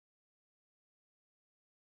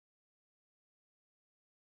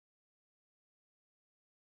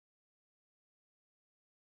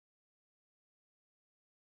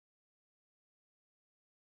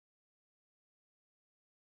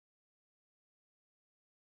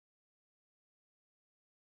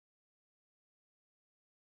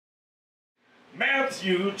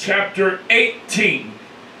Matthew chapter 18,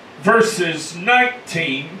 verses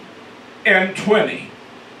 19 and 20.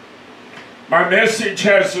 My message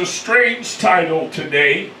has a strange title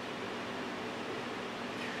today.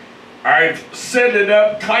 I've set it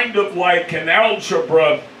up kind of like an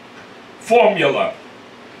algebra formula.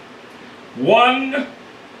 1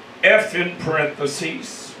 F in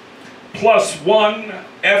parentheses plus 1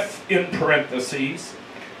 F in parentheses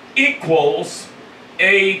equals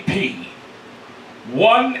AP.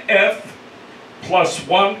 1F plus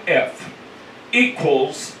 1F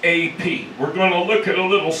equals AP. We're going to look at a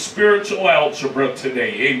little spiritual algebra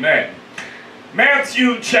today. Amen.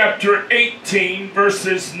 Matthew chapter 18,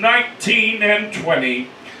 verses 19 and 20.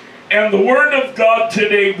 And the Word of God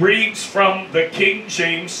today reads from the King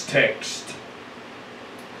James text.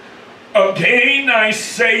 Again I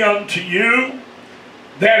say unto you,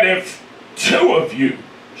 that if two of you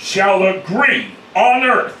shall agree on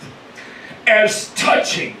earth as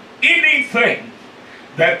touching anything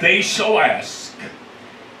that they shall ask,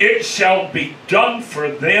 it shall be done for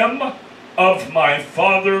them of my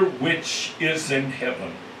Father which is in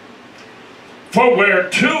heaven. For where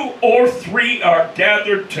 2 or 3 are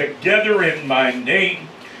gathered together in my name,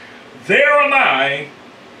 there am I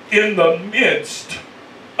in the midst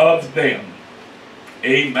of them.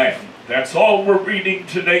 Amen. That's all we're reading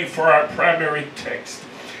today for our primary text.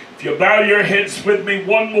 If you bow your heads with me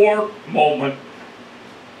one more moment.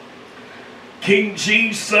 King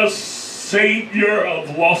Jesus, Savior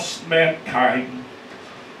of lost mankind,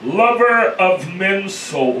 lover of men's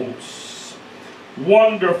souls,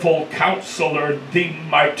 wonderful Counselor, the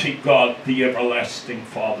mighty God, the everlasting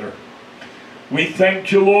Father. We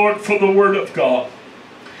thank you, Lord, for the Word of God.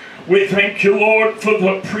 We thank you, Lord, for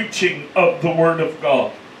the preaching of the Word of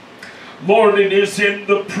God. Lord, it is in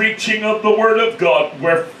the preaching of the Word of God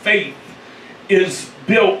where faith is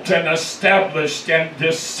built and established and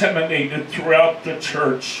disseminated throughout the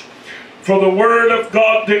church. For the Word of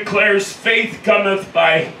God declares faith cometh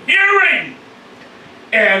by hearing,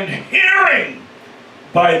 and hearing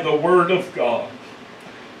by the Word of God.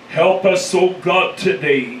 Help us, O God,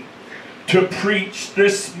 today to preach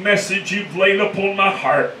this message you've laid upon my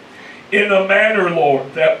heart in a manner,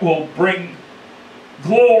 Lord, that will bring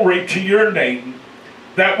glory to your name,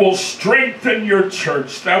 that will strengthen your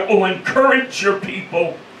church, that will encourage your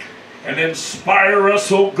people, and inspire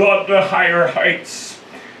us, O God, to higher heights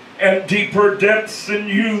and deeper depths in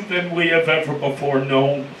you than we have ever before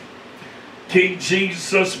known. King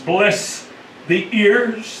Jesus, bless the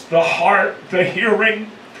ears, the heart, the hearing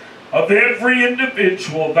of every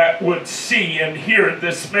individual that would see and hear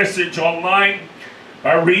this message online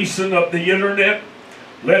by reason of the internet.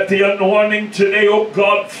 Let the anointing today, O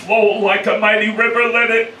God, flow like a mighty river.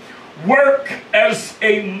 Let it work as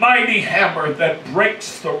a mighty hammer that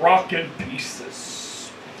breaks the rock in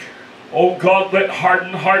pieces. O God, let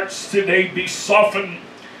hardened hearts today be softened.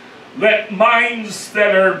 Let minds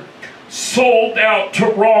that are sold out to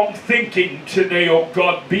wrong thinking today, O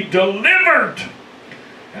God, be delivered.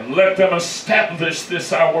 And let them establish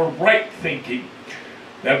this our right thinking,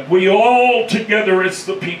 that we all together as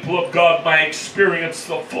the people of God might experience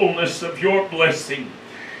the fullness of your blessing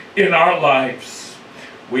in our lives.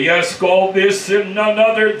 We ask all this in none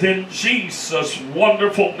other than Jesus'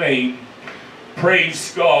 wonderful name.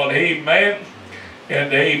 Praise God. Amen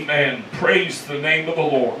and amen. Praise the name of the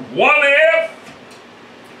Lord. 1F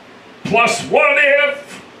plus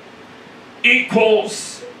 1F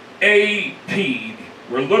equals AP.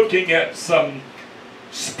 We're looking at some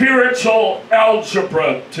spiritual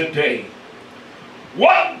algebra today.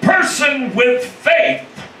 One person with faith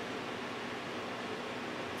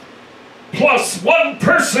plus one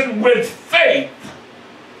person with faith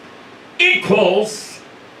equals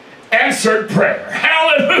answered prayer.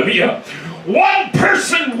 Hallelujah. One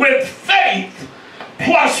person with faith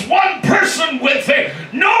plus one person with faith.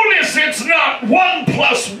 Notice it's not 1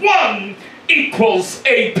 plus 1 equals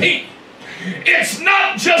AP. It's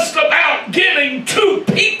not just about getting 2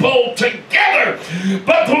 people together,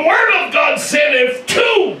 but the Word of God said if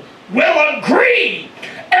 2 will agree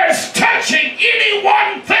as touching any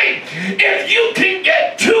one thing, if you can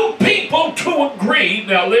get 2 people to agree,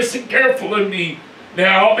 now listen carefully to me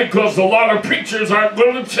now, because a lot of preachers aren't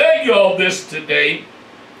going to tell you all this today.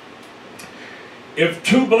 If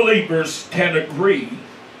 2 believers can agree,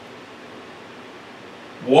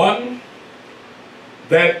 one,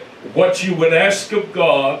 that what you would ask of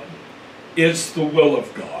God is the will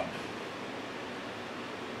of God.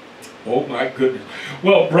 Oh my goodness.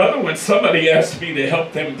 Well, brother, when somebody asks me to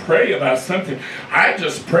help them pray about something, I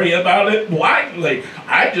just pray about it blindly.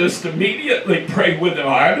 I just immediately pray with them.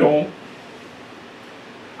 I don't.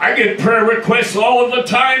 I get prayer requests all of the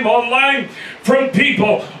time online from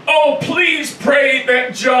people. Oh, please pray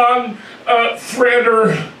that John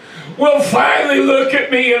Freder will finally look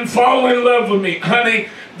at me and fall in love with me. Honey,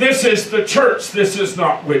 this is the church. This is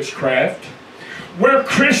not witchcraft. We're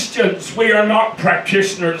Christians. We are not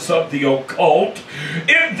practitioners of the occult.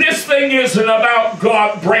 This thing isn't about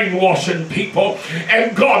God brainwashing people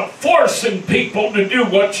and God forcing people to do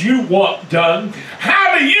what you want done.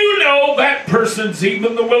 How do you know that person's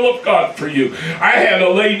even the will of God for you? I had a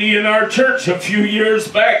lady in our church a few years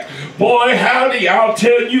back. Boy, howdy, I'll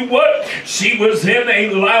tell you what. She was in a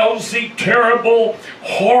lousy, terrible,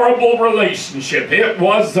 horrible relationship. It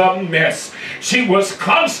was a mess. She was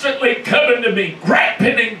constantly coming to me,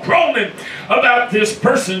 griping and groaning about this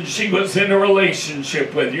person she was in a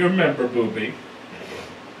relationship with. You remember, Booby?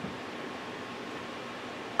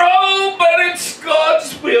 Oh, but it's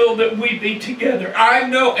God's will that we be together. I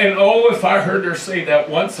know, and oh, if I heard her say that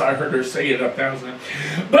once, I heard her say it 1,000.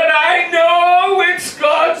 But I know it's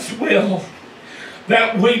God's will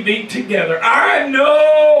that we be together. I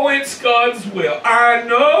know it's God's will. I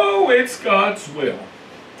know it's God's will.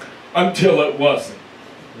 Until it wasn't.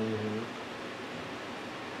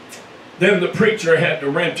 Then the preacher had to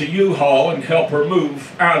rent a U-Haul and help her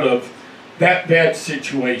move out of that bad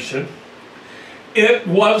situation. It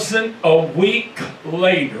wasn't a week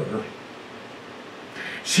later.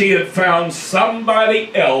 She had found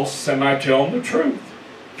somebody else, and I tell them the truth.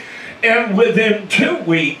 And within 2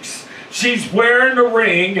 weeks, she's wearing a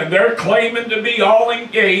ring, and they're claiming to be all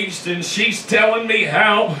engaged, and she's telling me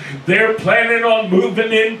how they're planning on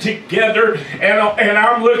moving in together, and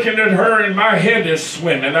I'm looking at her, and my head is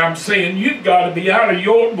swimming. I'm saying, you've got to be out of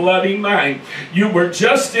your bloody mind. You were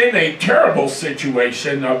just in a terrible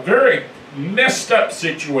situation, a very messed up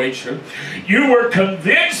situation. You were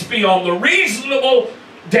convinced beyond the reasonable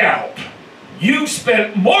doubt. You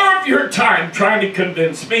spent more of your time trying to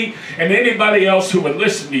convince me and anybody else who would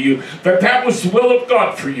listen to you that that was the will of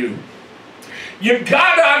God for you. You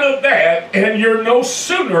got out of that, and you're no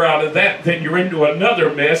sooner out of that than you're into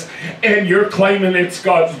another mess, and you're claiming it's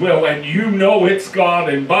God's will, and you know it's God,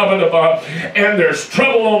 and blah, blah, blah, and there's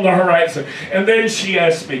trouble on the horizon. And then she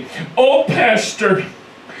asked me, oh, Pastor,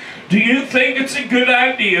 do you think it's a good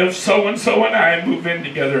idea if so-and-so and I move in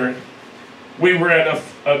together? We were at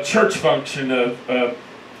a church function, a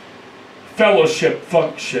fellowship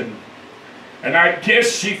function. And I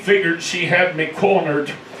guess she figured she had me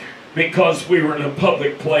cornered because we were in a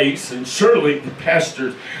public place. And surely the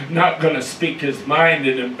pastor's not going to speak his mind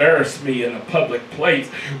and embarrass me in a public place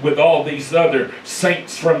with all these other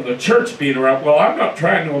saints from the church being around. Well, I'm not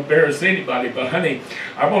trying to embarrass anybody. But honey,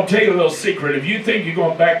 I'm going to tell you a little secret. If you think you're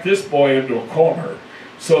going to back this boy into a corner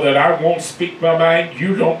so that I won't speak my mind,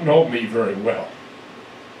 you don't know me very well.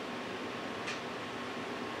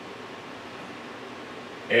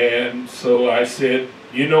 And so I said,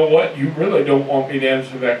 you know what? You really don't want me to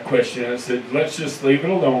answer that question. I said, let's just leave it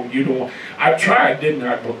alone. You don't want... I tried, didn't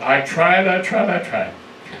I? I tried.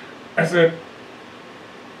 I said,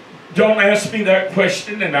 don't ask me that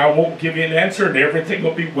question and I won't give you an answer and everything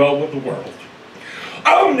will be well with the world.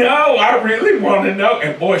 Oh no, I really want to know.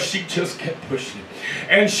 And boy, she just kept pushing.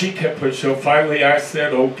 And she kept pushing. So finally I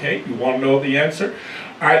said, okay, you want to know the answer?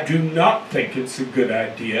 I do not think it's a good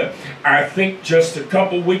idea. I think just a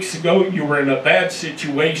couple weeks ago you were in a bad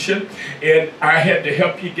situation and I had to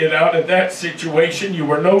help you get out of that situation. You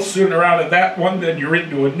were no sooner out of that one than you're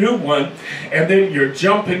into a new one, and then you're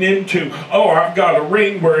jumping into, oh, I've got a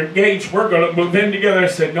ring, we're engaged, we're going to move in together. I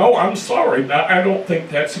said, no, I'm sorry, I don't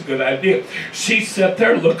think that's a good idea. She sat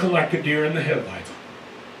there looking like a deer in the headlights.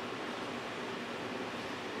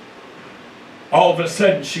 All of a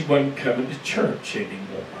sudden, she wasn't coming to church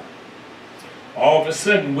anymore. All of a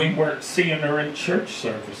sudden, we weren't seeing her in church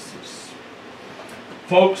services.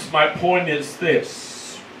 Folks, my point is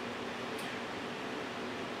this.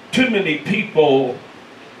 Too many people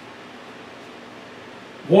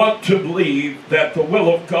want to believe that the will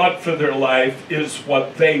of God for their life is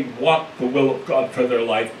what they want the will of God for their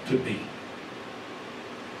life to be.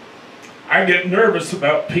 I get nervous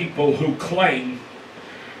about people who claim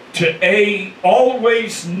to A,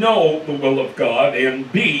 always know the will of God,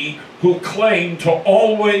 and B, who claim to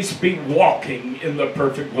always be walking in the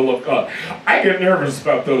perfect will of God. I get nervous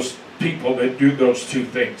about those people that do those two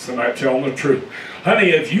things, and I tell them the truth. Honey,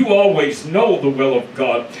 if you always know the will of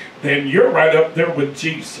God, then you're right up there with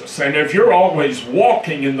Jesus. And if you're always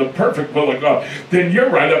walking in the perfect will of God, then you're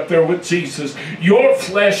right up there with Jesus. Your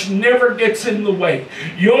flesh never gets in the way.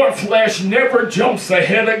 Your flesh never jumps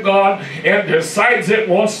ahead of God and decides it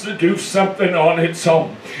wants to do something on its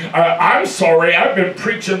own. I'm sorry, I've been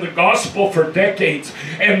preaching the gospel for decades,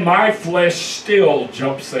 and my flesh still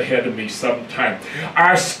jumps ahead of me sometimes.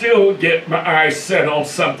 I still get my eyes set on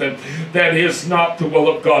something that is not the will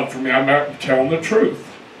of God for me. I'm not telling the truth.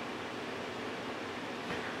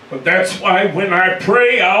 But that's why when I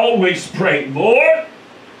pray, I always pray, Lord,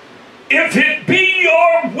 if it be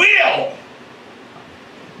your will.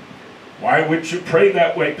 Why would you pray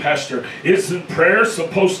that way, Pastor? Isn't prayer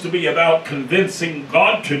supposed to be about convincing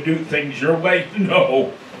God to do things your way?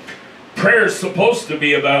 No. Prayer is supposed to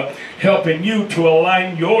be about helping you to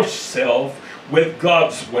align yourself with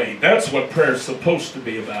God's way. That's what prayer is supposed to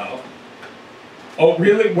be about. Oh,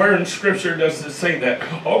 really? Where in Scripture does it say that?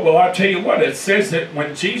 Oh, well, I'll tell you what. It says it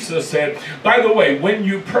when Jesus said, by the way, when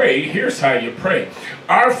you pray, here's how you pray.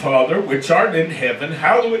 Our Father, which art in heaven,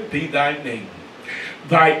 hallowed be thy name.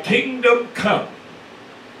 Thy kingdom come.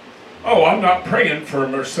 Oh, I'm not praying for a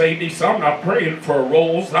Mercedes. I'm not praying for a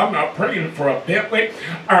Rolls. I'm not praying for a Bentley.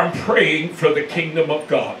 I'm praying for the kingdom of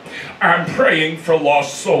God. I'm praying for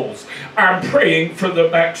lost souls. I'm praying for the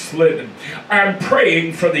backslidden. I'm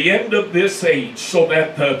praying for the end of this age so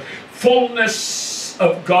that the fullness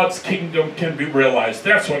of God's kingdom can be realized.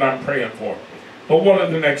 That's what I'm praying for. But what are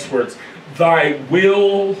the next words? Thy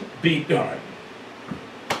will be done.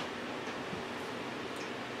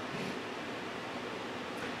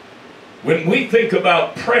 When we think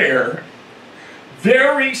about prayer,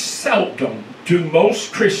 very seldom do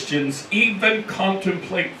most Christians even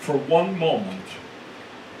contemplate for one moment,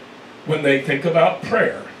 when they think about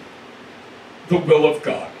prayer, the will of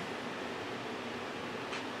God.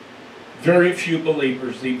 Very few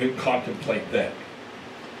believers even contemplate that.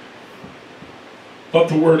 But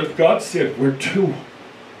the Word of God said, where two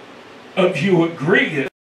of you agree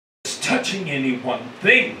is touching any one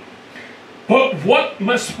thing. But what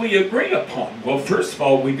must we agree upon? Well, first of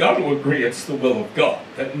all, we got to agree it's the will of God.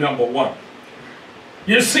 That's number one.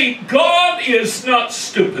 You see, God is not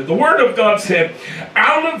stupid. The Word of God said,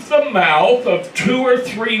 out of the mouth of 2 or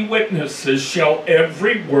 3 witnesses shall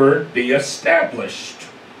every word be established.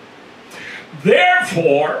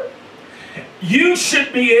 Therefore, you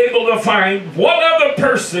should be able to find one other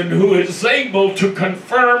person who is able to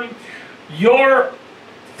confirm your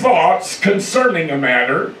thoughts concerning a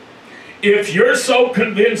matter. If you're so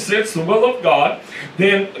convinced it's the will of God,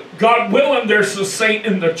 then God willing, there's a saint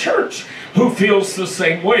in the church who feels the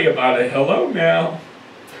same way about it. Hello now.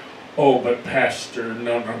 Oh, but Pastor,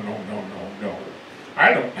 no.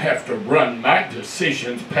 I don't have to run my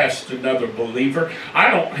decisions past another believer.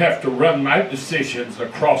 I don't have to run my decisions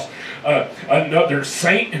across another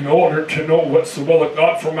saint in order to know what's the will of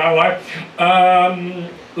God for my life.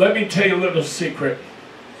 Let me tell you a little secret.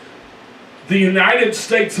 The United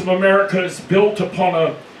States of America is built upon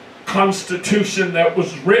a constitution that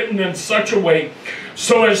was written in such a way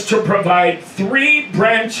so as to provide 3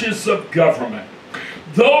 branches of government.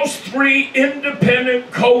 Those 3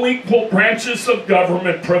 independent, co-equal branches of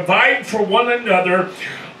government provide for one another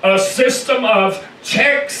a system of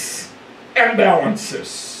checks and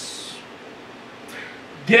balances.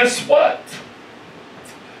 Guess what?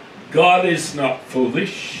 God is not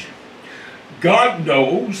foolish. God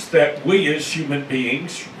knows that we as human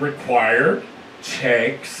beings require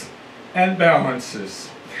checks and balances.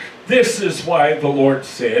 This is why the Lord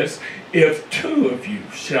says, if 2 of you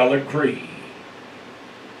shall agree.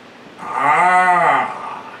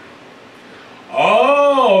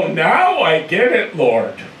 Oh, now I get it,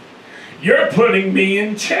 Lord. You're putting me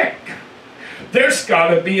in check. There's got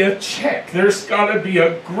to be a check. There's got to be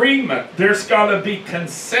agreement. There's got to be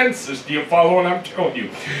consensus. Do you follow what I'm telling you?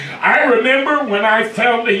 I remember when I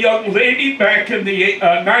found a young lady back in the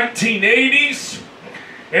 1980s,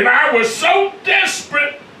 and I was so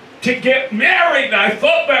desperate to get married. I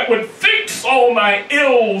thought that would fix all my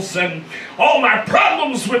ills and all my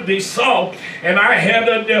problems would be solved. And I had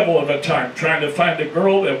a devil of a time trying to find a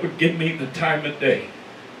girl that would give me the time of day.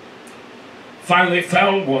 Finally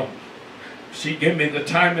found one. She gave me the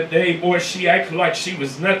time of day. Boy, she acted like she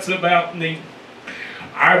was nuts about me.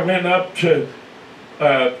 I went up to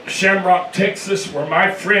Shamrock, Texas, where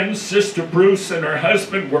my friend, Sister Bruce, and her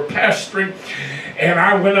husband were pastoring. And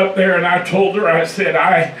I went up there and I told her, I said,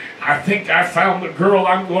 I think I found the girl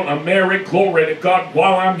I'm going to marry. Glory to God.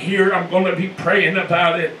 While I'm here, I'm going to be praying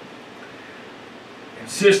about it. And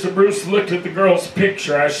Sister Bruce looked at the girl's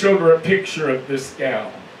picture. I showed her a picture of this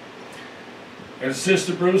gal. And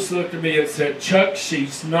Sister Bruce looked at me and said, Chuck,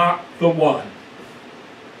 she's not the one.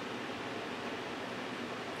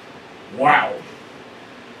 Wow.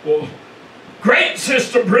 Well, great,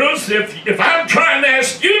 Sister Bruce, if I'm trying to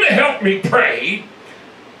ask you to help me pray,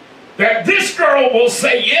 that this girl will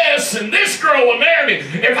say yes and this girl will marry me.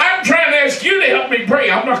 If I'm trying to ask you to help me pray,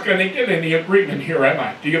 I'm not going to get any agreement here, am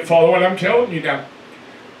I? Do you follow what I'm telling you now?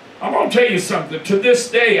 I'm going to tell you something. To this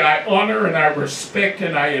day, I honor and I respect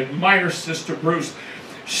and I admire Sister Bruce.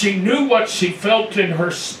 She knew what she felt in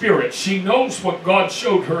her spirit. She knows what God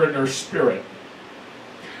showed her in her spirit.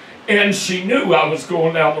 And she knew I was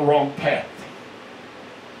going down the wrong path.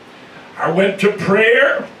 I went to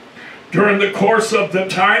prayer. During the course of the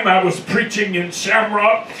time I was preaching in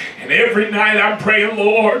Shamrock, and every night I'm praying,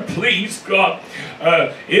 Lord, please, God,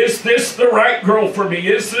 is this the right girl for me?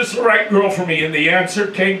 Is this the right girl for me? And the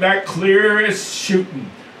answer came back clear as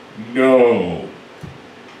shooting. No.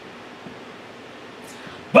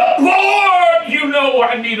 But Lord, you know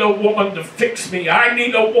I need a woman to fix me. I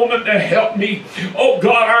need a woman to help me. Oh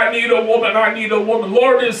God, I need a woman. I need a woman.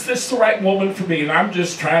 Lord, is this the right woman for me? And I'm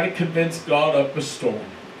just trying to convince God up a storm.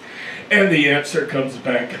 And the answer comes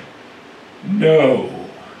back, no.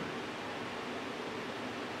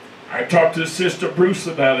 I talked to Sister Bruce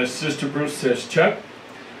about it. Sister Bruce says, Chuck,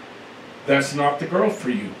 that's not the girl for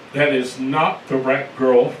you. That is not the right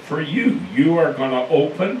girl for you. You are going to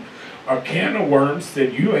open a can of worms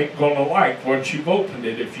that you ain't going to like once you've opened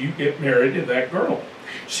it if you get married to that girl.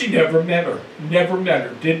 She never met her. Never met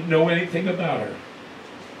her. Didn't know anything about her.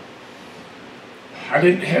 I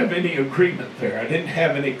didn't have any agreement there. I didn't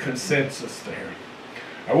have any consensus there.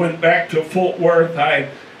 I went back to Fort Worth.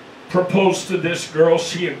 I proposed to this girl.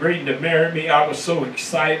 She agreed to marry me. I was so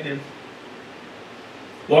excited.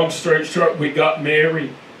 Long story short, we got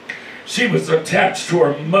married. She was attached to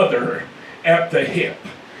her mother at the hip.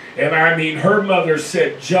 And I mean, her mother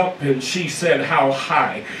said jump and she said how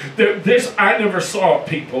high. I never saw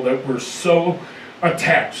people that were so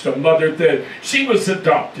attached. A mother that she was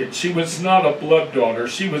adopted. She was not a blood daughter.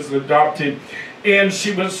 She was adopted, and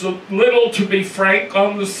she was a little, to be frank,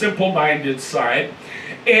 on the simple-minded side.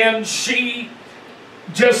 And she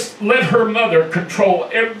just let her mother control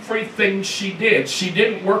everything she did. She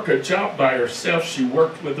didn't work a job by herself. She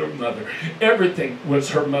worked with her mother. Everything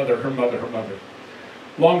was her mother, her mother, her mother.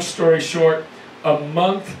 Long story short, a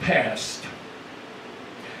month passed.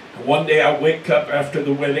 One day I wake up after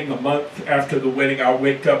the wedding, a month after the wedding, I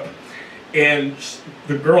wake up and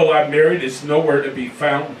the girl I married is nowhere to be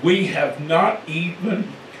found. We have not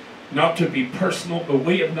even, not to be personal, but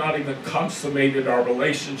we have not even consummated our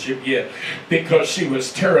relationship yet because she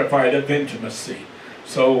was terrified of intimacy.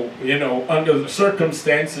 So, you know, under the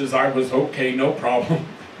circumstances, I was okay, no problem.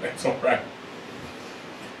 That's all right.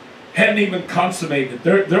 Hadn't even consummated.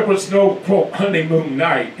 There was no, quote, honeymoon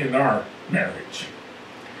night in our marriage.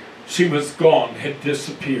 She was gone, had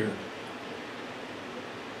disappeared.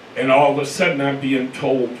 And all of a sudden I'm being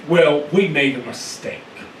told, well, we made a mistake.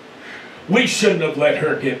 We shouldn't have let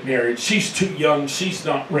her get married. She's too young. She's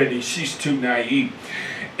not ready. She's too naive.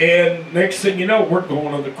 And next thing you know, we're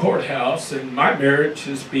going to the courthouse and my marriage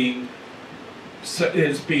is being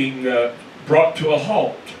brought to a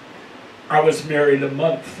halt. I was married a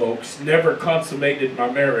month, folks. Never consummated my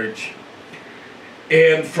marriage.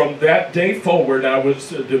 And from that day forward, I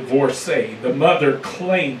was a divorcee. The mother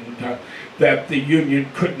claimed that the union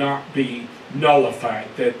could not be nullified,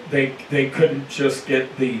 that they couldn't just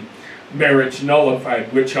get the marriage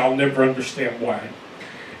nullified, which I'll never understand why.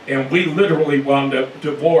 And we literally wound up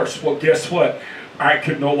divorced. Well, guess what? I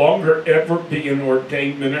could no longer ever be an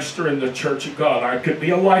ordained minister in the Church of God. I could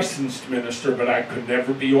be a licensed minister, but I could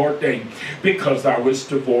never be ordained because I was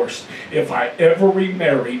divorced. If I ever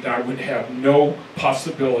remarried, I would have no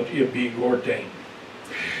possibility of being ordained.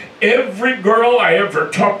 Every girl I ever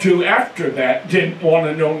talked to after that didn't want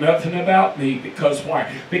to know nothing about me. Because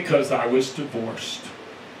why? Because I was divorced.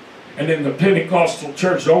 And in the Pentecostal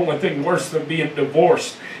church, the only thing worse than being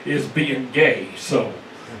divorced is being gay. So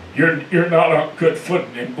you're not on good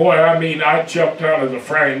footing. And boy, I mean, I jumped out of the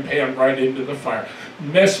frying pan right into the fire.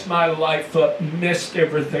 Messed my life up, messed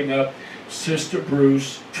everything up. Sister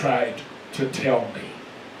Bruce tried to tell me.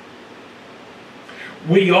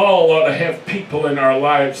 We all ought to have people in our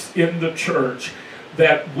lives in the church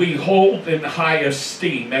that we hold in high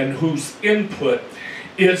esteem and whose input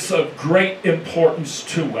is of great importance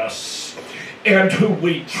to us and who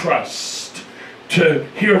we trust to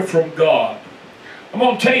hear from God. I'm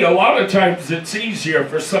going to tell you, a lot of times it's easier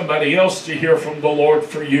for somebody else to hear from the Lord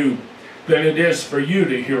for you than it is for you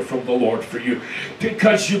to hear from the Lord for you.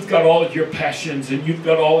 Because you've got all your passions and you've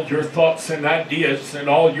got all your thoughts and ideas and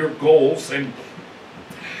all your goals and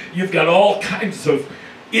You've got all kinds of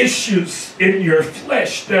issues in your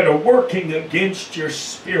flesh that are working against your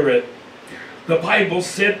spirit. The Bible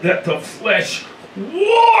said that the flesh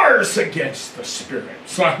wars against the spirit.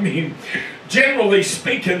 So I mean, generally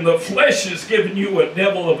speaking, the flesh is giving you a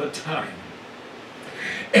devil of a time.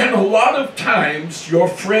 And a lot of times, your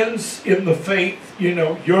friends in the faith, you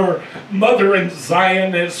know, your mother in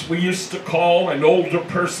Zion, as we used to call an older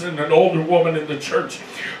person, an older woman in the church,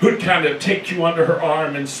 who'd kind of take you under her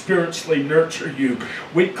arm and spiritually nurture you.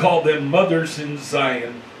 We'd call them mothers in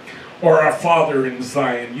Zion, or our father in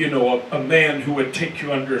Zion, you know, a man who would take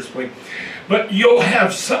you under his wing. But you'll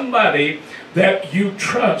have somebody that you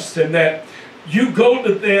trust and that you go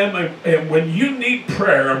to them, and when you need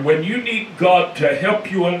prayer and when you need God to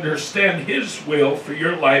help you understand His will for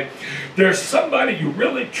your life, there's somebody you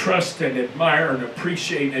really trust and admire and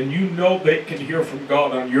appreciate, and you know they can hear from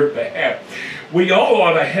God on your behalf. We all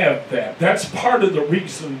ought to have that. That's part of the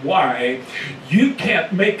reason why you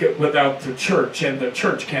can't make it without the church, and the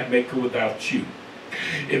church can't make it without you.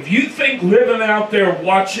 If you think living out there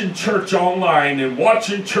watching church online and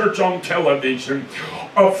watching church on television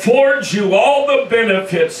affords you all the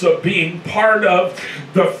benefits of being part of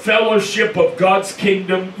the fellowship of God's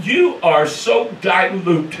kingdom, you are so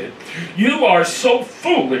diluted. You are so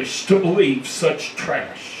foolish to believe such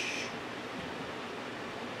trash.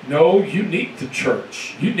 No, you need the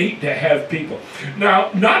church. You need to have people.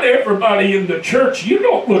 Now, not everybody in the church, you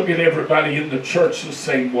don't look at everybody in the church the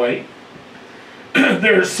same way.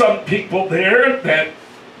 There's some people there that,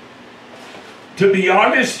 to be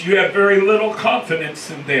honest, you have very little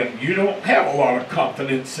confidence in them. You don't have a lot of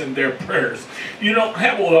confidence in their prayers. You don't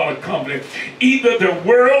have a lot of confidence. Either they're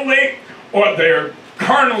worldly, or they're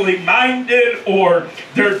carnally minded, or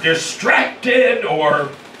they're distracted, or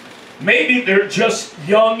maybe they're just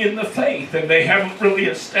young in the faith and they haven't really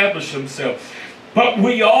established themselves. But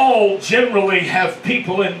we all generally have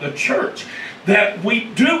people in the church that we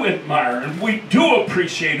do admire and we do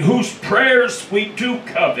appreciate, whose prayers we do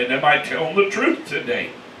covet. Am I telling the truth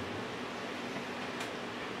today?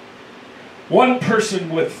 One person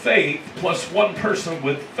with faith plus one person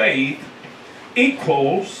with faith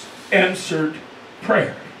equals answered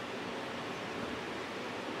prayer.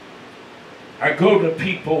 I go to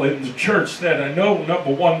people in the church that I know,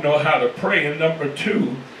 number one, know how to pray, and number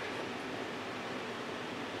two,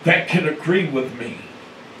 that can agree with me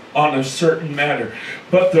on a certain matter.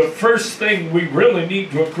 But the first thing we really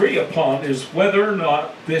need to agree upon is whether or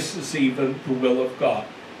not this is even the will of God.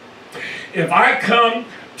 If I come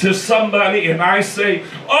to somebody and I say,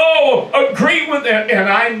 oh, agree with that, and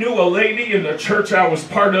I knew a lady in the church I was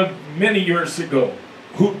part of many years ago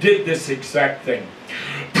who did this exact thing.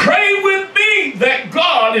 Pray with me that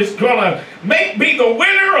God is going to make me the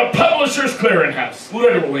winner of Publishers Clearinghouse.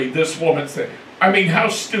 Literally, this woman said. I mean, how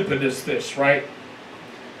stupid is this, right?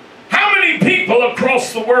 How many people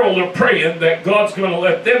across the world are praying that God's going to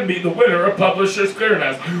let them be the winner of Publishers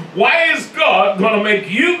Clearinghouse? Why is God going to make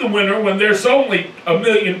you the winner when there's only 1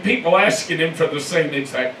 million people asking Him for the same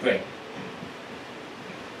exact thing?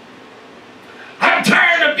 I'm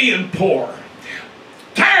tired of being poor.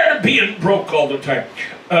 Tired of being broke all the time.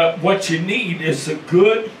 What you need is a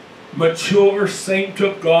good, mature saint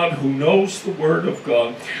of God who knows the Word of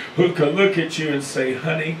God, who can look at you and say,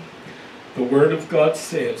 honey, the Word of God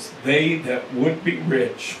says, they that would be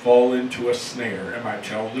rich fall into a snare. Am I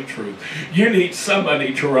telling the truth? You need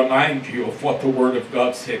somebody to remind you of what the Word of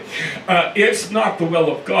God said. It's not the will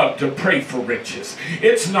of God to pray for riches.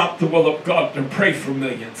 It's not the will of God to pray for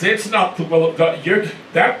millions. It's not the will of God.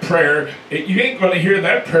 That prayer, you ain't going to hear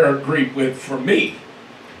that prayer agreed with from me,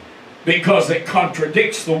 because it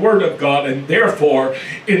contradicts the Word of God, and therefore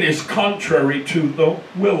it is contrary to the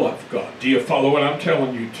will of God. Do you follow what I'm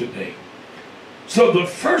telling you today? So the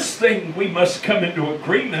first thing we must come into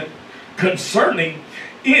agreement concerning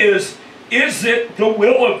is it the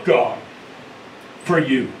will of God for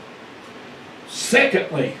you?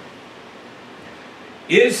 Secondly,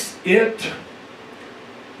 is it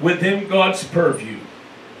within God's purview?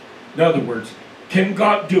 In other words, can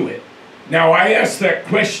God do it? Now, I ask that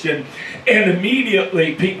question, and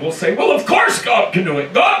immediately people say, well, of course God can do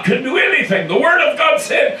it. God can do anything. The Word of God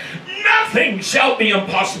said, nothing shall be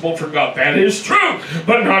impossible for God. That is true,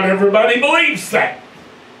 but not everybody believes that.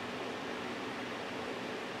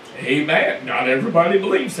 Amen. Not everybody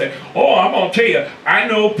believes that. Oh, I'm going to tell you, I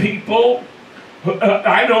know people,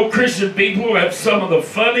 I know Christian people who have some of the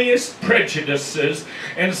funniest prejudices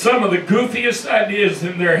and some of the goofiest ideas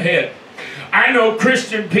in their head. I know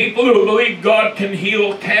Christian people who believe God can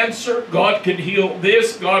heal cancer, God can heal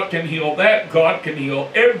this, God can heal that, God can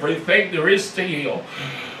heal everything there is to heal.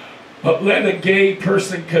 But let a gay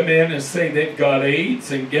person come in and say they've got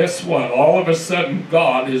AIDS, and guess what? All of a sudden,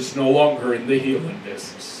 God is no longer in the healing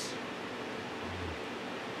business.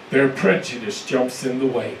 Their prejudice jumps in the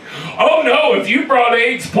way. Oh no, if you brought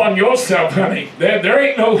AIDS upon yourself, honey, there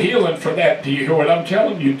ain't no healing for that. Do you hear what I'm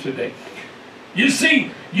telling you today? You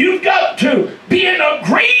see, you've got to be in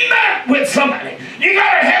agreement with somebody. You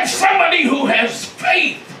got to have somebody who has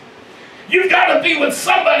faith. You've got to be with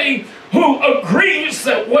somebody who agrees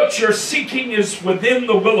that what you're seeking is within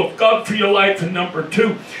the will of God for your life. And number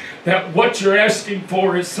two, that what you're asking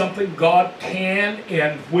for is something God can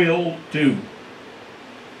and will do.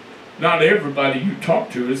 Not everybody you talk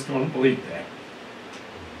to is going to believe that.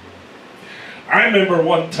 I remember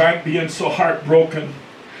one time being so heartbroken.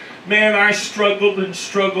 Man, I struggled and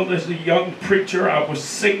struggled as a young preacher. I was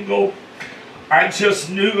single. I just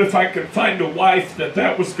knew if I could find a wife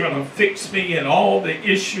that was going to fix me, and all the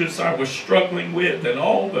issues I was struggling with and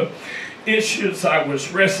all the issues I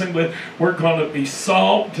was wrestling with were going to be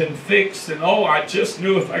solved and fixed. And oh, I just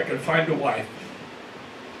knew if I could find a wife.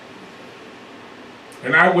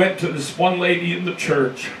 And I went to this one lady in the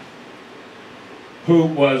church who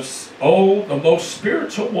was, the most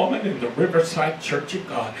spiritual woman in the Riverside Church of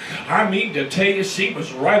God. I mean to tell you, she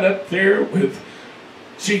was right up there with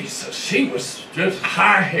Jesus. She was just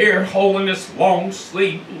high hair, holiness, long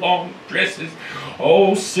sleeve, long dresses.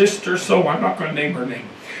 Oh, sister so, I'm not going to name her name,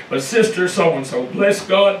 but sister so-and-so, bless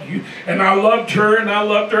God. And I loved her and I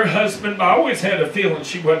loved her husband, but I always had a feeling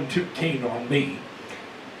she wasn't too keen on me.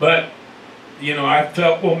 But you know, I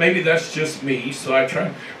felt, well, maybe that's just me, so I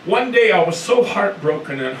tried. One day I was so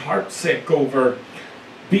heartbroken and heartsick over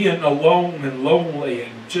being alone and lonely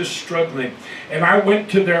and just struggling. And I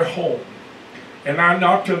went to their home, and I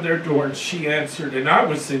knocked on their door, and she answered, and I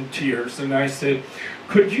was in tears. And I said,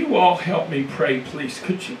 could you all help me pray, please?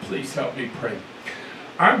 Could you please help me pray?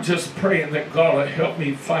 I'm just praying that God will help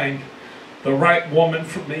me find the right woman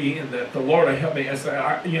for me, and that the Lord will help me. I said,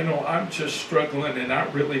 I'm just struggling, and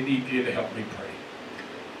I really need you to help me pray.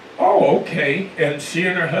 Oh, okay. And she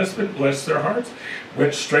and her husband, bless their hearts,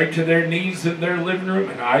 went straight to their knees in their living room,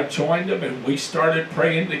 and I joined them, and we started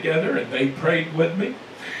praying together, and they prayed with me.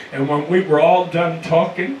 And when we were all done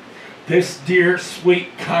talking, this dear,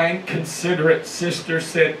 sweet, kind, considerate sister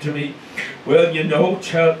said to me, well, you know,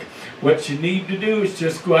 Chuck, what you need to do is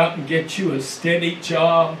just go out and get you a steady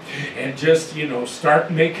job and just,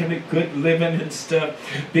 start making a good living and stuff,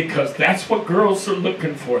 because that's what girls are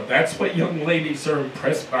looking for. That's what young ladies are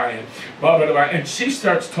impressed by, and blah, blah, blah. And she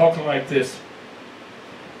starts talking like this.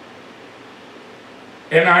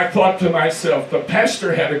 And I thought to myself, the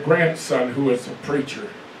pastor had a grandson who was a preacher,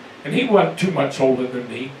 and he wasn't too much older than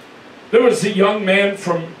me. There was a young man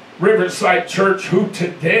from Riverside Church who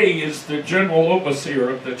today is the general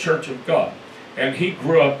overseer of the Church of God. And he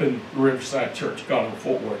grew up in Riverside Church, God in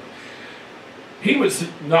Fort Worth. He was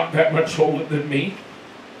not that much older than me.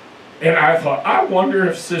 And I thought, I wonder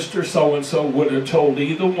if Sister so-and-so would have told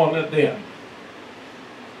either one of them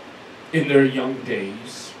in their young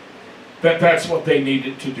days that that's what they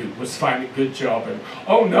needed to do, was find a good job. And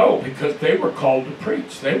oh no, because they were called to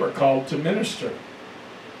preach. They were called to minister.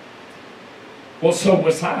 Well, so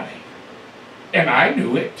was I. And I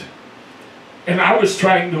knew it. And I was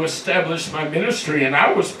trying to establish my ministry, and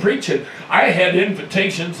I was preaching. I had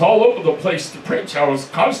invitations all over the place to preach. I was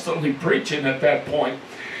constantly preaching at that point.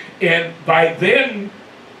 And by then,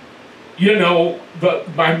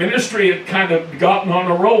 my ministry had kind of gotten on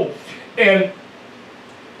a roll. And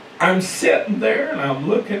I'm sitting there, and I'm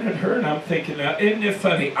looking at her, and I'm thinking, now, isn't it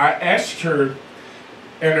funny? I asked her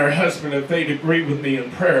and her husband if they'd agree with me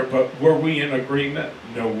in prayer, but were we in agreement?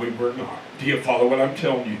 No, we were not. Do you follow what I'm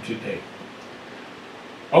telling you today?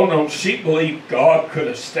 Oh no, she believed God could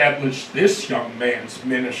establish this young man's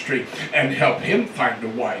ministry and help him find a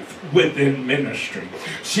wife within ministry.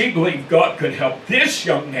 She believed God could help this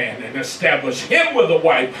young man and establish him with a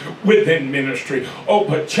wife within ministry. Oh,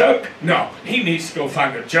 but Chuck, no, he needs to go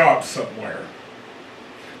find a job somewhere.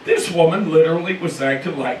 This woman literally was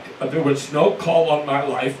acting like there was no call on my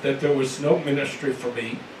life, that there was no ministry for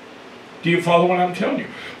me. Do you follow what I'm telling you?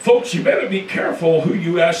 Folks, you better be careful who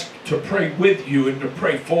you ask to pray with you and to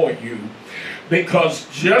pray for you. Because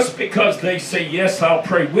just because they say, yes, I'll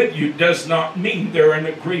pray with you, does not mean they're in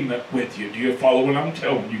agreement with you. Do you follow what I'm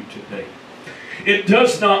telling you today? It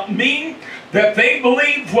does not mean that they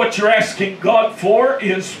believe what you're asking God for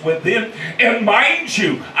is within. And mind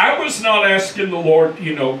you, I was not asking the Lord,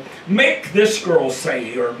 make this girl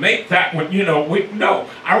say, or make that one, no.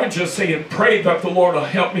 I would just say and pray that the Lord will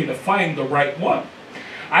help me to find the right one.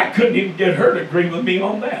 I couldn't even get her to agree with me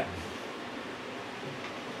on that.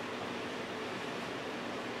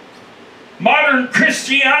 Modern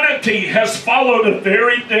Christianity has followed a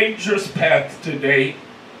very dangerous path today.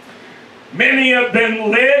 Many have been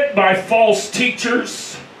led by false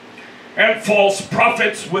teachers and false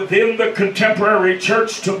prophets within the contemporary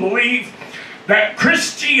church to believe that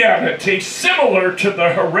Christianity, similar to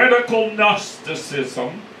the heretical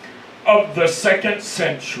Gnosticism of the 2nd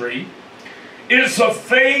century, is a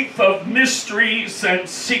faith of mysteries and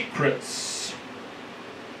secrets.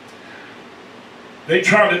 They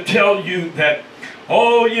try to tell you that,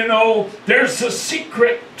 oh, you know, there's a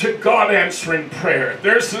secret to God answering prayer.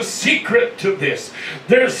 There's a secret to this.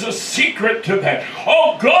 There's a secret to that.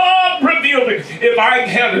 Oh, God revealed it. If I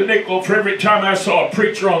had a nickel for every time I saw a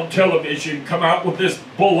preacher on television come out with this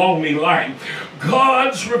baloney line,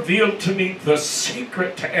 God's revealed to me the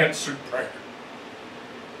secret to answered prayer.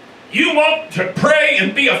 You want to pray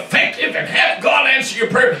and be effective and have God answer your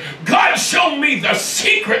prayer? God showed me the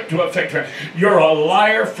secret to effective prayer. You're a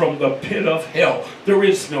liar from the pit of hell. There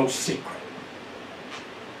is no secret.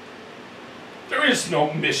 There is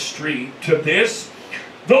no mystery to this.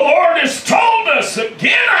 The Lord has told us,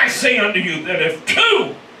 again I say unto you, that if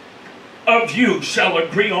 2 of you shall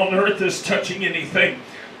agree on earth as touching anything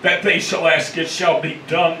that they shall ask, it shall be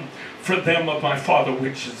done for them of my Father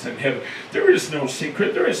which is in heaven. There is no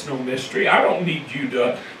secret. There is no mystery. I don't need you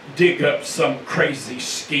to dig up some crazy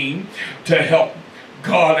scheme to help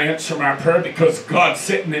God answer my prayer, because God's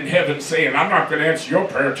sitting in heaven saying, I'm not going to answer your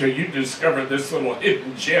prayer until you discover this little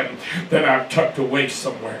hidden gem that I've tucked away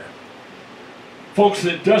somewhere. Folks,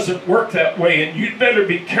 it doesn't work that way, and you'd better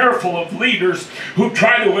be careful of leaders who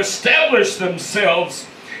try to establish themselves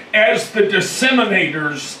as the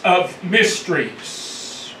disseminators of mysteries.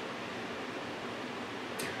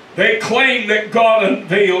 They claim that God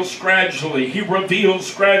unveils gradually. He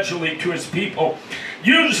reveals gradually to his people,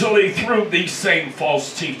 usually through these same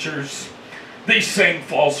false teachers, these same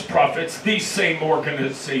false prophets, these same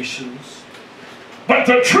organizations. But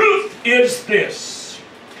the truth is this: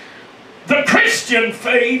 the Christian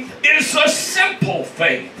faith is a simple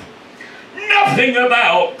faith. Nothing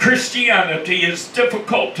about Christianity is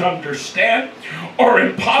difficult to understand or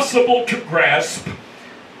impossible to grasp,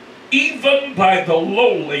 even by the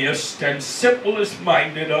lowliest and simplest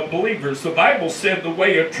minded of believers. The Bible said the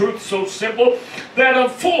way of truth so simple that a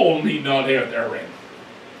fool need not err therein.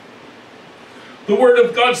 The Word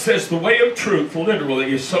of God says the way of truth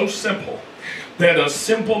literally is so simple that a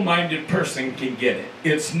simple-minded person can get it.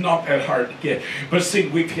 It's not that hard to get. But see,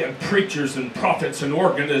 we've had preachers and prophets and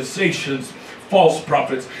organizations, false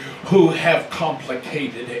prophets, who have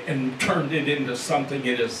complicated it and turned it into something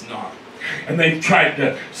it is not. And they've tried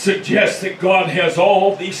to suggest that God has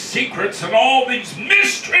all these secrets and all these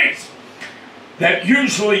mysteries that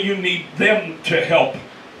usually you need them to help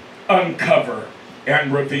uncover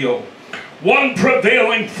and reveal. One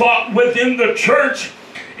prevailing thought within the church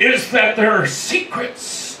is that there are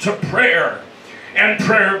secrets to prayer and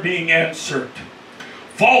prayer being answered.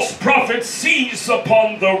 False prophets seize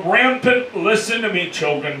upon the rampant, listen to me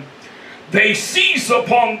children, they seize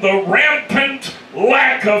upon the rampant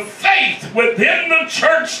lack of faith within the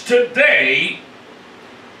church today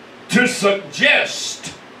to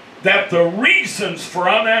suggest that the reasons for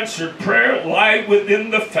unanswered prayer lie within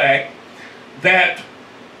the fact that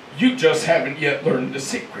you just haven't yet learned the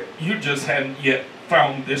secret. You just hadn't yet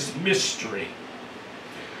found this mystery.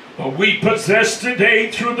 But we possess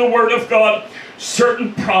today through the Word of God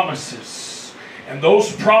certain promises. And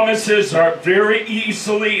those promises are very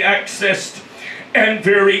easily accessed and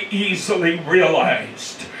very easily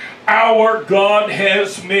realized. Our God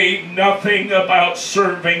has made nothing about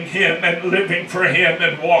serving Him and living for Him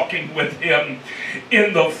and walking with Him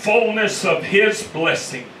in the fullness of His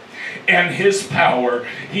blessing and His power.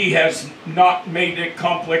 He has not made it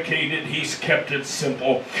complicated. He's kept it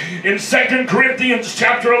simple. In 2 Corinthians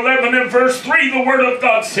chapter 11 and verse 3, the Word of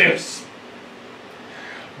God says,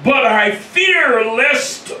 "But I fear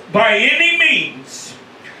lest by any means,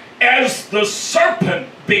 as the serpent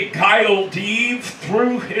beguiled Eve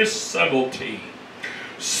through his subtlety,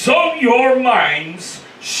 so your minds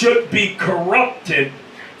should be corrupted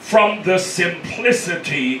from the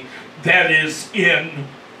simplicity that is in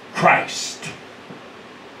Christ."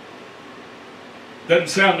 Doesn't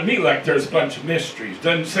sound to me like there's a bunch of mysteries.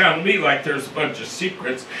 Doesn't sound to me like there's a bunch of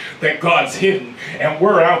secrets that God's hidden. And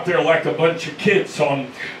we're out there like a bunch of kids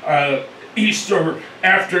on Easter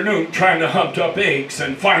afternoon trying to hunt up eggs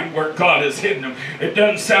and find where God has hidden them. It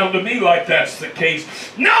doesn't sound to me like that's the case.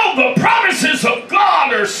 No, the promises of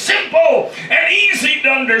God are simple and easy to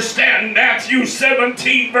understand. Matthew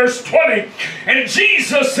 17 verse 20. "And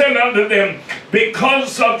Jesus said unto them,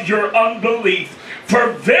 Because of your unbelief,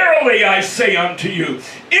 For verily I say unto you,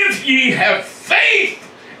 if ye have faith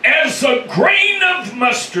as a grain of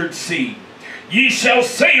mustard seed, ye shall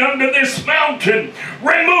say unto this mountain,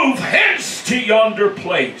 remove hence to yonder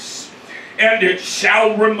place, and it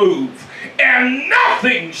shall remove, and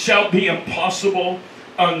nothing shall be impossible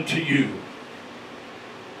unto you.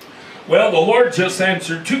 Well, the Lord just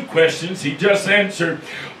answered two questions. He just answered,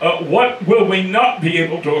 what will we not be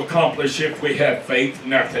able to accomplish if we have faith?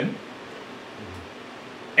 Nothing.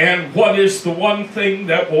 And what is the one thing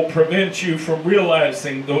that will prevent you from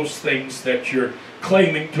realizing those things that you're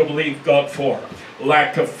claiming to believe God for?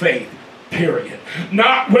 Lack of faith, period.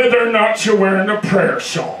 Not whether or not you're wearing a prayer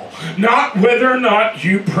shawl. Not whether or not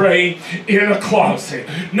you pray in a closet.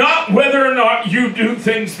 Not whether or not you do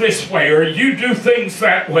things this way or you do things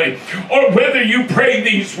that way. Or whether you pray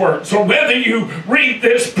these words or whether you read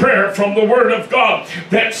this prayer from the Word of God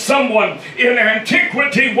that someone in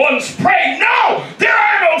antiquity once prayed. No! There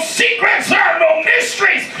are no secrets. There are no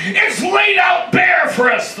mysteries. It's laid out bare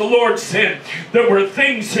for us. The Lord said there were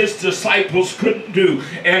things His disciples couldn't do,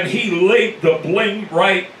 and He laid the blame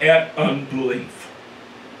right at unbelief.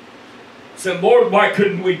 Said, Lord, why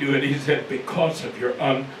couldn't we do it? He said, because of your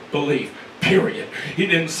unbelief, period. He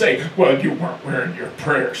didn't say, well, you weren't wearing your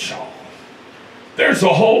prayer shawl. There's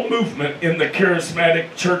a whole movement in the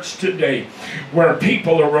charismatic church today where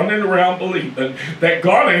people are running around believing that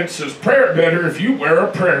God answers prayer better if you wear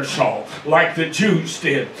a prayer shawl, like the Jews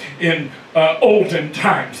did in olden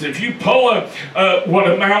times. If you pull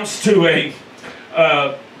what amounts to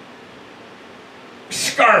a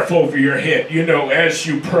scarf over your head, you know, as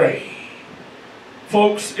you pray.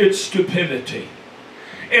 Folks, it's stupidity.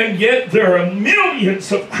 And yet there are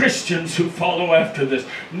millions of Christians who follow after this.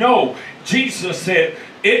 No, Jesus said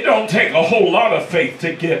it don't take a whole lot of faith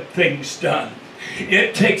to get things done.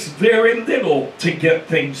 It takes very little to get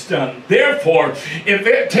things done. Therefore, if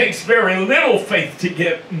it takes very little faith to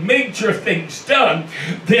get major things done,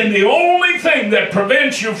 then the only thing that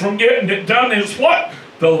prevents you from getting it done is what?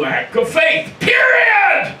 The lack of faith.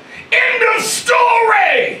 Period! End of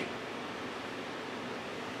story!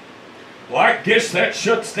 Well, I guess that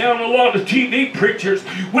shuts down a lot of TV preachers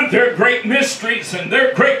with their great mysteries and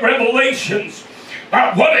their great revelations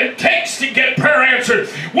about what it takes to get prayer answered.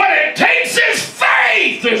 What it takes is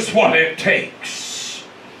faith, is what it takes.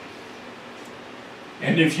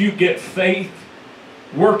 And if you get faith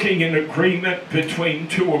working in agreement between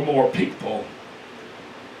two or more people,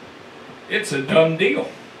 it's a done deal.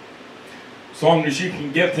 As long as you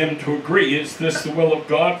can get them to agree, is this the will of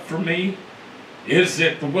God for me? Is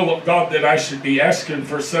it the will of God that I should be asking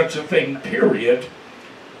for such a thing, period?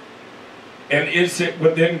 And is it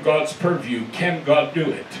within God's purview? Can God do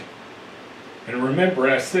it? And remember,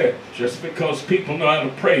 I said, just because people know how to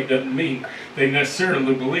pray doesn't mean they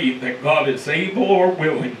necessarily believe that God is able or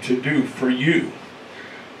willing to do for you.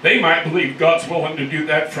 They might believe God's willing to do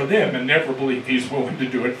that for them and never believe He's willing to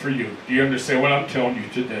do it for you. Do you understand what I'm telling you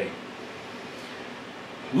today?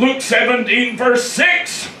 Luke 17, verse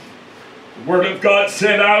 6. The Word of God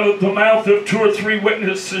said, out of the mouth of 2 or 3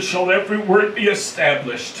 witnesses shall every word be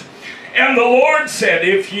established. And the Lord said,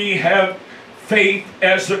 if ye have faith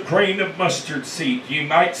as a grain of mustard seed, ye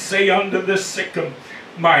might say unto this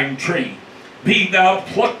sycamore tree, be thou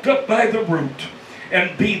plucked up by the root,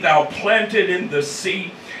 and be thou planted in the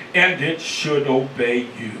sea, and it should obey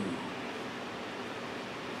you.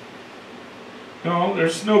 No,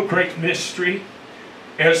 there's no great mystery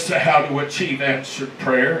as to how to achieve answered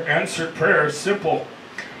prayer. Answered prayer is simple.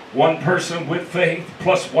 One person with faith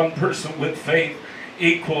plus one person with faith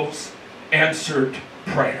equals answered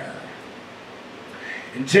prayer.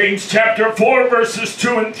 In James chapter 4 verses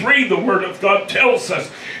 2 and 3, the Word of God tells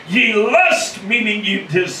us, ye lust, meaning you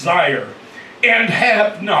desire, and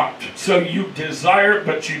have not. So you desire,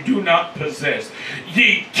 but you do not possess.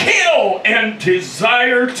 Ye kill and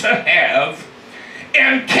desire to have,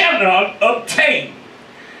 and cannot obtain.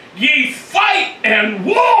 Ye fight and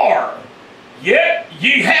war, yet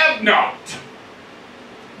ye have not.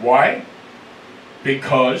 Why?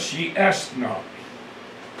 Because ye ask not.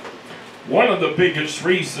 One of the biggest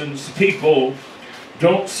reasons people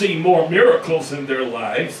don't see more miracles in their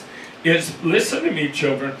lives is, listen to me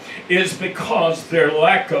children, is because their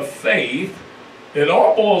lack of faith. It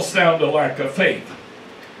all boils down to lack of faith.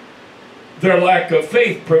 Their lack of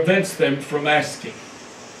faith prevents them from asking.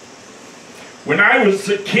 When I was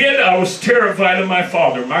a kid, I was terrified of my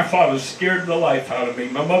father. My father scared the life out of me.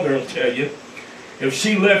 My mother will tell you. If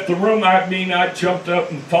she left the room, I jumped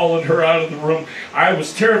up and followed her out of the room. I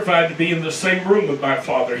was terrified to be in the same room with my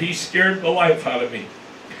father. He scared the life out of me.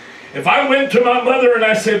 If I went to my mother and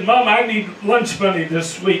I said, Mom, I need lunch money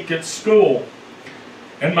this week at school,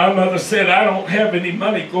 And my mother said, I don't have any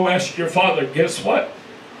money. Go ask your father. Guess what?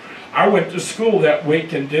 I went to school that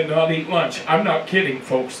week and did not eat lunch. I'm not kidding,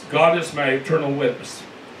 folks. God is my eternal witness.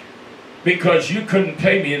 Because you couldn't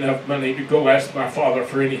pay me enough money to go ask my father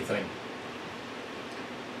for anything.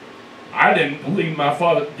 I didn't believe my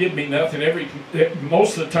father would give me nothing.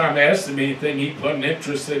 Most of the time I asked him anything, he wasn't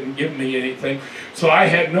interested in giving me anything. So I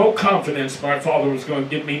had no confidence my father was going to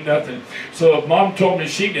give me nothing. So if Mom told me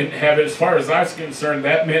she didn't have it, as far as I was concerned,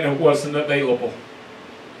 that meant it wasn't available.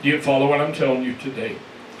 Do you follow what I'm telling you today?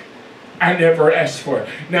 I never asked for it.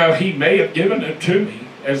 Now, he may have given it to me.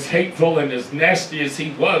 As hateful and as nasty as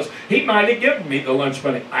he was, he might have given me the lunch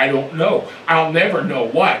money. I don't know. I'll never know.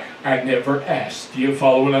 Why? I never asked. Do you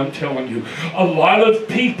follow what I'm telling you? A lot of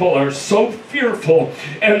people are so fearful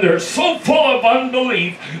and they're so full of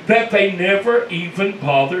unbelief that they never even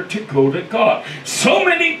bother to go to God. So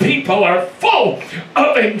many people are full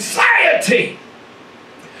of anxiety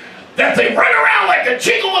that they run around like a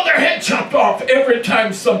chicken with their head chopped off every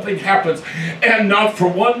time something happens. And not for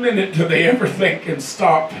 1 minute do they ever think and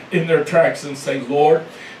stop in their tracks and say, Lord,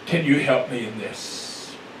 can you help me in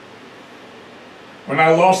this? When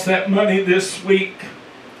I lost that money this week,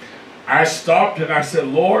 I stopped and I said,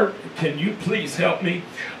 Lord, can you please help me?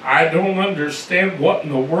 I don't understand what in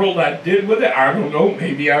the world I did with it. I don't know.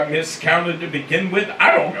 Maybe I miscounted to begin with.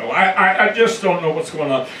 I don't know. I just don't know what's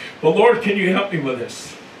going on. But Lord, can you help me with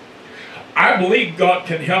this? I believe God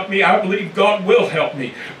can help me. I believe God will help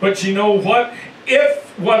me. But you know what?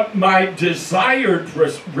 If what my desired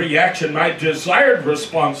reaction, my desired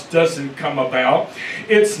response doesn't come about,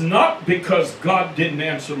 it's not because God didn't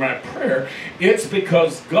answer my prayer. It's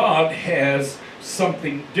because God has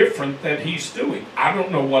something different that He's doing. I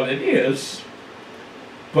don't know what it is,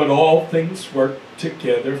 but all things work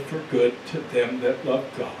together for good to them that love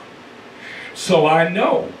God. So I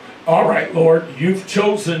know. All right, Lord, you've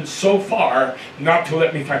chosen so far not to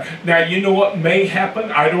let me find. Now, you know what may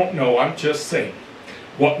happen? I don't know. I'm just saying.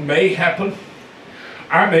 What may happen?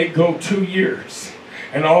 I may go 2 years,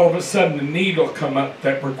 and all of a sudden a need will come up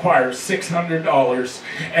that requires $600,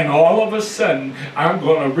 and all of a sudden I'm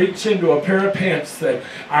going to reach into a pair of pants that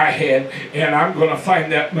I had, and I'm going to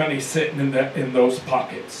find that money sitting in those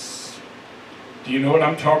pockets. Do you know what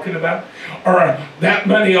I'm talking about? Or that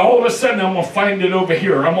money, all of a sudden, I'm going to find it over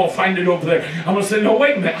here. I'm going to find it over there. I'm going to say, no,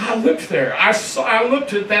 wait a minute. I looked there. I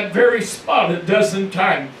looked at that very spot a dozen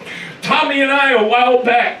times. Tommy and I, a while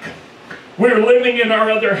back, we were living in our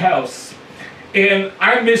other house. And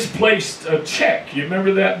I misplaced a check. You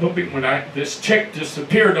remember that movie when this check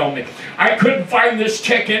disappeared on me? I couldn't find this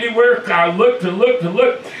check anywhere. I looked and looked and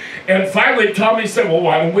looked. And finally, Tommy said, well,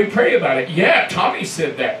 why don't we pray about it? Yeah, Tommy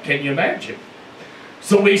said that. Can you imagine?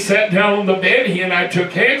 So we sat down on the bed, he and I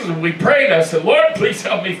took hands and we prayed. I said, Lord, please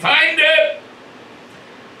help me find it.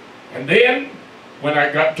 And then, when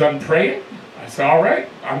I got done praying, I said, all right,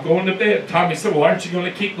 I'm going to bed. Tommy said, well, aren't you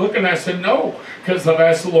going to keep looking? I said, no, because I've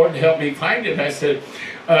asked the Lord to help me find it. I said,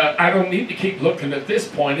 I don't need to keep looking at this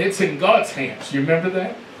point. It's in God's hands. You remember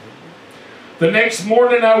that? The next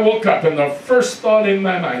morning I woke up and the first thought in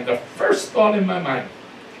my mind,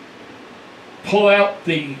 pull out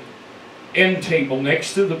the end table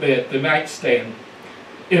next to the bed, the nightstand.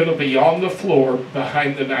 It'll be on the floor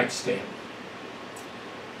behind the nightstand.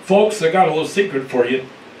 Folks, I got a little secret for you.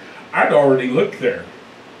 I'd already looked there.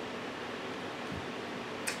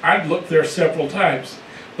 I'd looked there several times.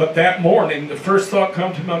 But that morning, the first thought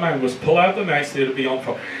come to my mind was pull out the nightstand, it'll be on the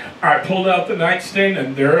floor. I pulled out the nightstand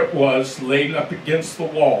and there it was, laid up against the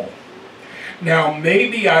wall. Now,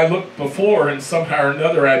 maybe I looked before and somehow or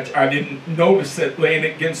another I didn't notice it laying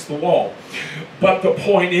against the wall. But the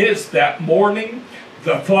point is, that morning,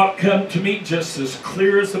 the thought come to me just as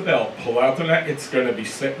clear as a bell. Pull out the night, it's going to be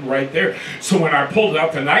sitting right there. So when I pulled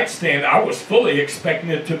out the nightstand, I was fully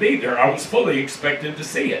expecting it to be there. I was fully expecting to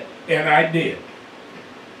see it. And I did.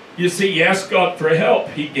 You see, you asked God for help.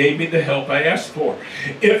 He gave me the help I asked for.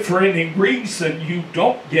 If for any reason you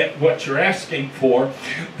don't get what you're asking for,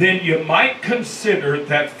 then you might consider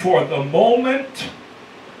that for the moment,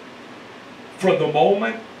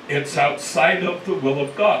 it's outside of the will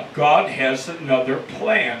of God. God has another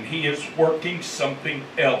plan. He is working something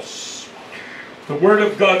else. The Word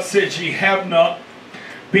of God says, ye have not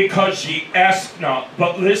because ye ask not.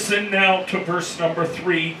 But listen now to verse number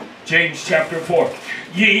 3, James chapter 4.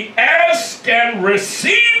 Ye ask and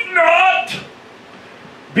receive not,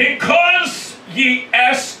 because ye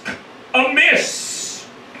ask amiss,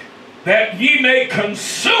 that ye may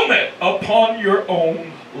consume it upon your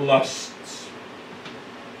own lusts.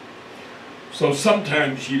 So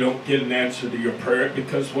sometimes you don't get an answer to your prayer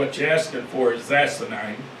because what you're asking for is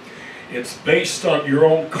asinine. It's based on your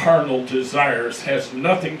own carnal desires, has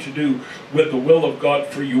nothing to do with the will of God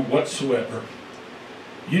for you whatsoever.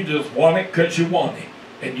 You just want it because you want it.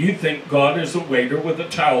 And you think God is a waiter with a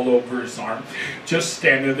towel over his arm, just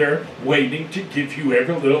standing there waiting to give you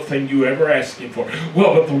every little thing you ever ask him for.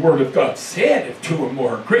 Well, but the Word of God said, if two or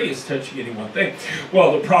more agree, is touching any one thing.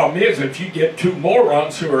 Well, the problem is, if you get two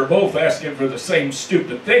morons who are both asking for the same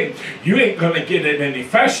stupid thing, you ain't going to get it any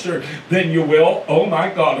faster than you will, oh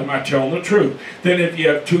my God, am I telling the truth, than if you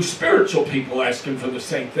have two spiritual people asking for the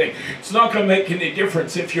same thing. It's not going to make any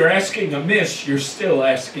difference. If you're asking amiss, you're still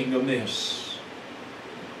asking amiss.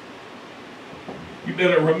 You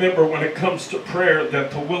better remember when it comes to prayer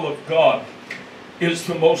that the will of God is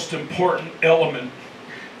the most important element.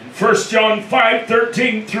 In 1 John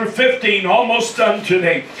 5:13 through 15, almost done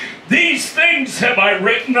today. These things have I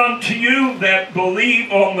written unto you that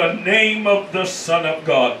believe on the name of the Son of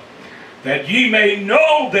God, that ye may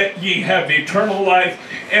know that ye have eternal life,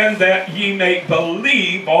 and that ye may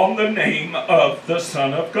believe on the name of the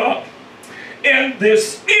Son of God. And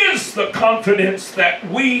this is the confidence that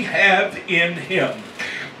we have in him,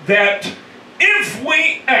 that if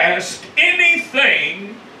we ask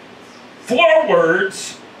anything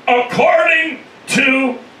forwards according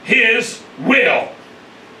to his will,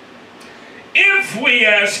 if we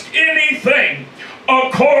ask anything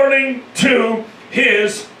according to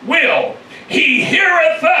his will, he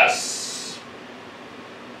heareth us.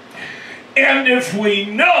 And if we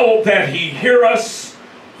know that he heareth us,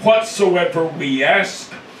 whatsoever we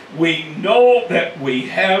ask, we know that we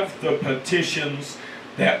have the petitions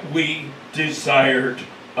that we desired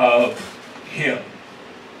of him.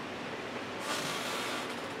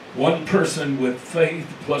 One person with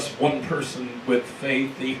faith plus one person with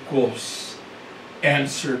faith equals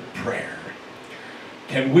answered prayer.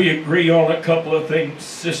 Can we agree on a couple of things,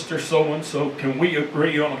 Sister so-and-so? Can we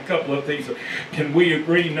agree on a couple of things? Can we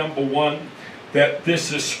agree, number one, that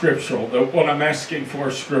this is scriptural, that what I'm asking for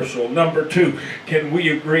is scriptural? Number two, can we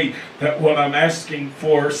agree that what I'm asking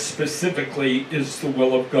for specifically is the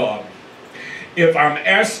will of God? If I'm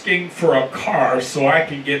asking for a car so I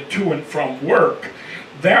can get to and from work,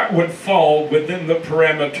 that would fall within the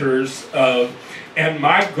parameters of, and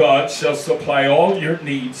my God shall supply all your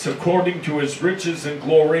needs according to his riches and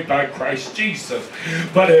glory by Christ Jesus.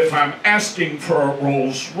 But if I'm asking for a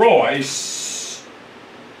Rolls Royce,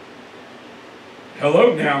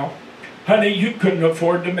 hello now. Honey, you couldn't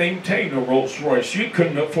afford to maintain a Rolls Royce. You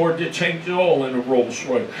couldn't afford to change the oil in a Rolls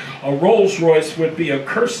Royce. A Rolls Royce would be a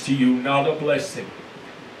curse to you, not a blessing.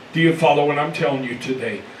 Do you follow what I'm telling you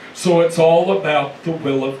today? So it's all about the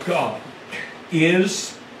will of God.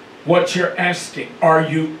 Is what you're asking, are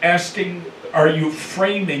you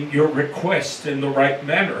framing your request in the right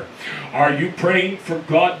manner? Are you praying for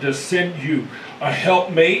God to send you a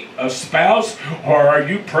helpmate, a spouse, or are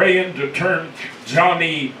you praying to turn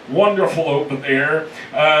Johnny Wonderful over there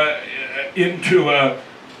into a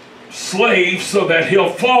slave so that he'll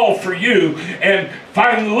fall for you and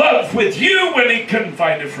find love with you when he couldn't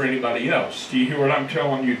find it for anybody else? Do you hear what I'm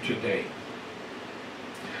telling you today?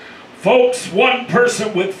 Folks, one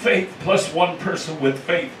person with faith plus one person with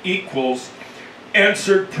faith equals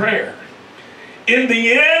answered prayer. In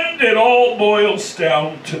the end, it all boils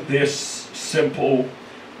down to this simple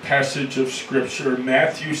passage of Scripture,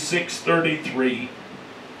 Matthew 6:33.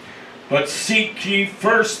 But seek ye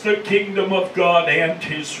first the kingdom of God and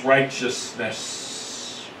his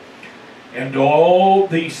righteousness, and all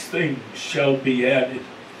these things shall be added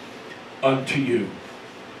unto you.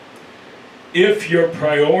 If your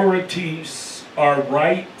priorities are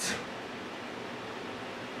right,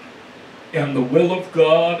 and the will of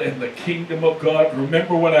God and the kingdom of God,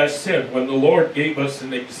 remember what I said when the Lord gave us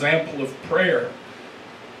an example of prayer.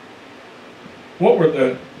 What were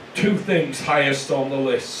the two things highest on the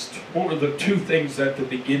list? What were the two things at the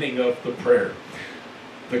beginning of the prayer?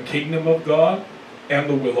 The kingdom of God and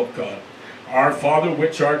the will of God. Our Father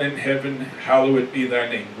which art in heaven, hallowed be thy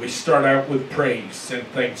name. We start out with praise and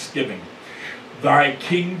thanksgiving. Thy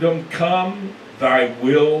kingdom come, thy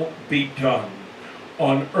will be done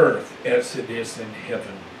on earth as it is in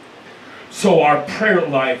heaven. So our prayer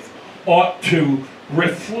life ought to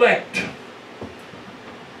reflect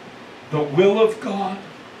the will of God,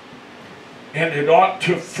 and it ought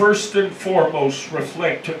to first and foremost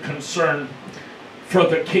reflect a concern for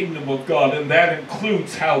the kingdom of God, and that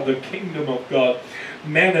includes how the kingdom of God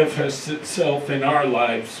manifests itself in our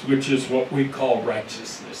lives, which is what we call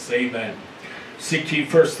righteousness. Amen. Seek ye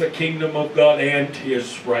first the kingdom of God and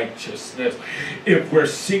his righteousness. If we're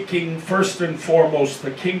seeking first and foremost the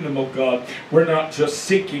kingdom of God, we're not just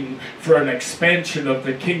seeking for an expansion of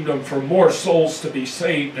the kingdom, for more souls to be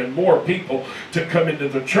saved and more people to come into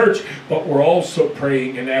the church, but we're also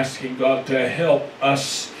praying and asking God to help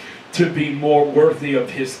us to be more worthy of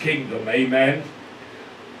his kingdom. Amen.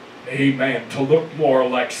 Amen. To look more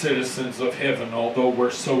like citizens of heaven, although we're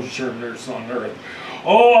sojourners on earth.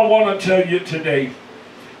 Oh, I want to tell you today,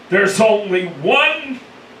 there's only one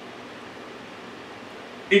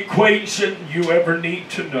equation you ever need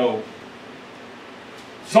to know.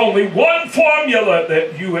 There's only one formula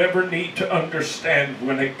that you ever need to understand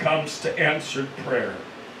when it comes to answered prayer.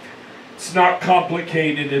 It's not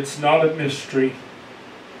complicated. It's not a mystery.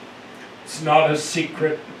 It's not a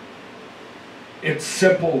secret. It's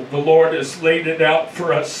simple. The Lord has laid it out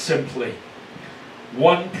for us simply.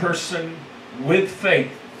 One person with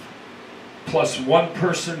faith plus one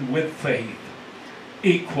person with faith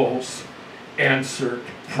equals answered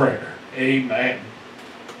prayer. Amen.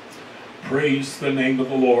 Praise the name of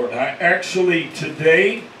the Lord. I actually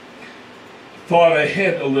today thought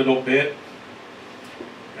ahead a little bit,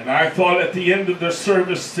 and I thought at the end of the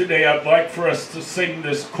service today I'd like for us to sing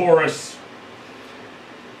this chorus.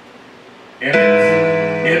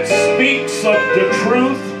 And it speaks of the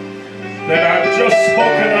truth that I've just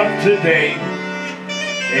spoken of today.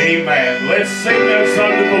 Amen. Let's sing this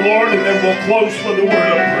unto the Lord, and then we'll close with a word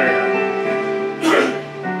of prayer.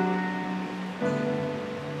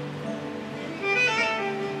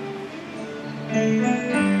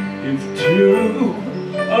 If two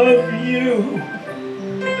of you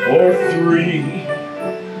or three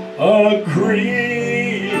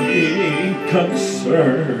agree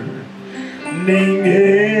concerning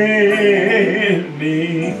anything,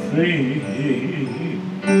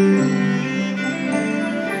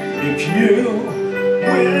 if you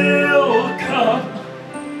will come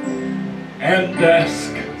and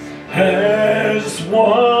ask as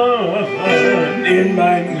one in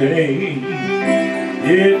my name,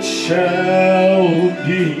 it shall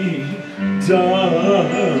be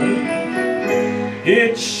done.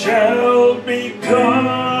 It shall be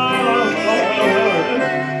done.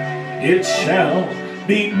 It shall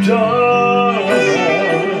be done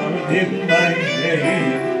in my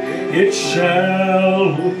name. It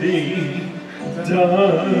shall be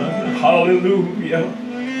done. Hallelujah.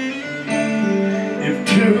 If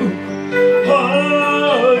two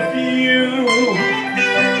of you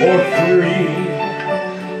or three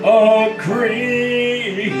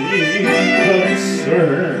agree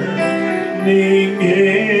concerning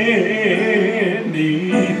anything,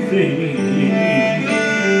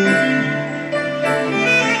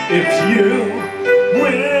 if you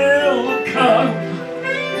will come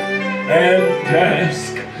and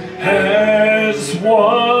ask as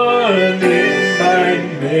one in my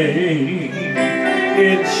name,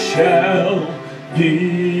 it shall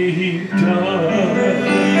be done.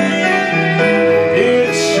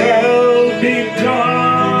 It shall be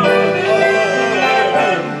done.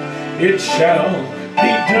 It shall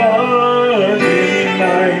be done in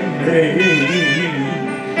my name.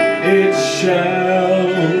 It shall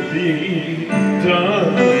be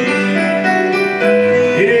done.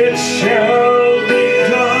 It shall be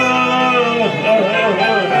done.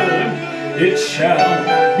 It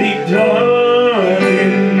shall be done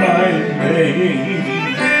in my name.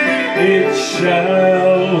 It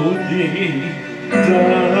shall be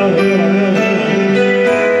done.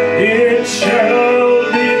 It shall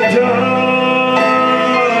be done.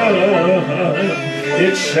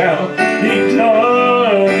 It shall be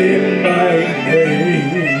done in my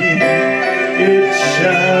name. It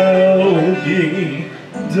shall be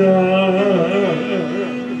done.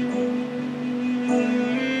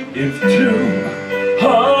 If two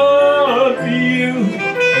of you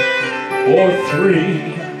or three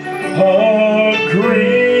agree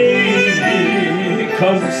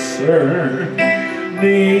concerning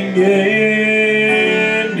anything,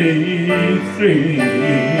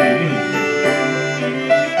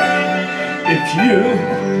 if you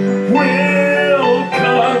will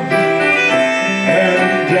come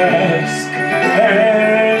and ask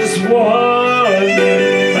as one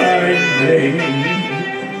in my name,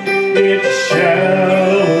 it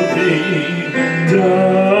shall be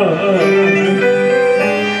done.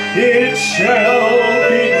 It shall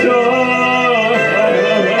be done.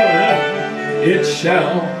 It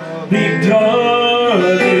shall be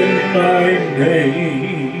done in my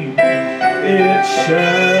name. It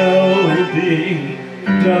shall be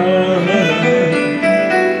done.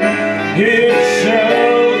 It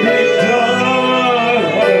shall be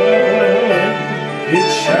done. It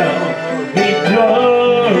shall be done.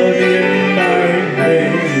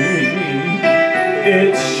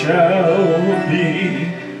 be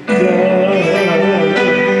done.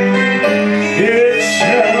 It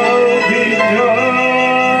shall be done.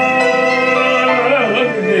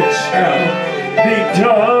 It shall be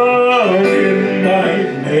done in my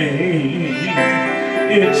name.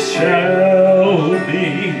 It shall be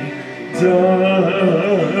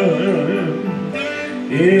done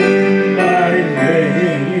in my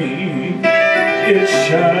name. It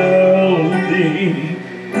shall be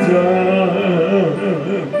done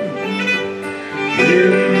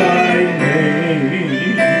in my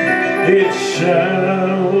name. It shall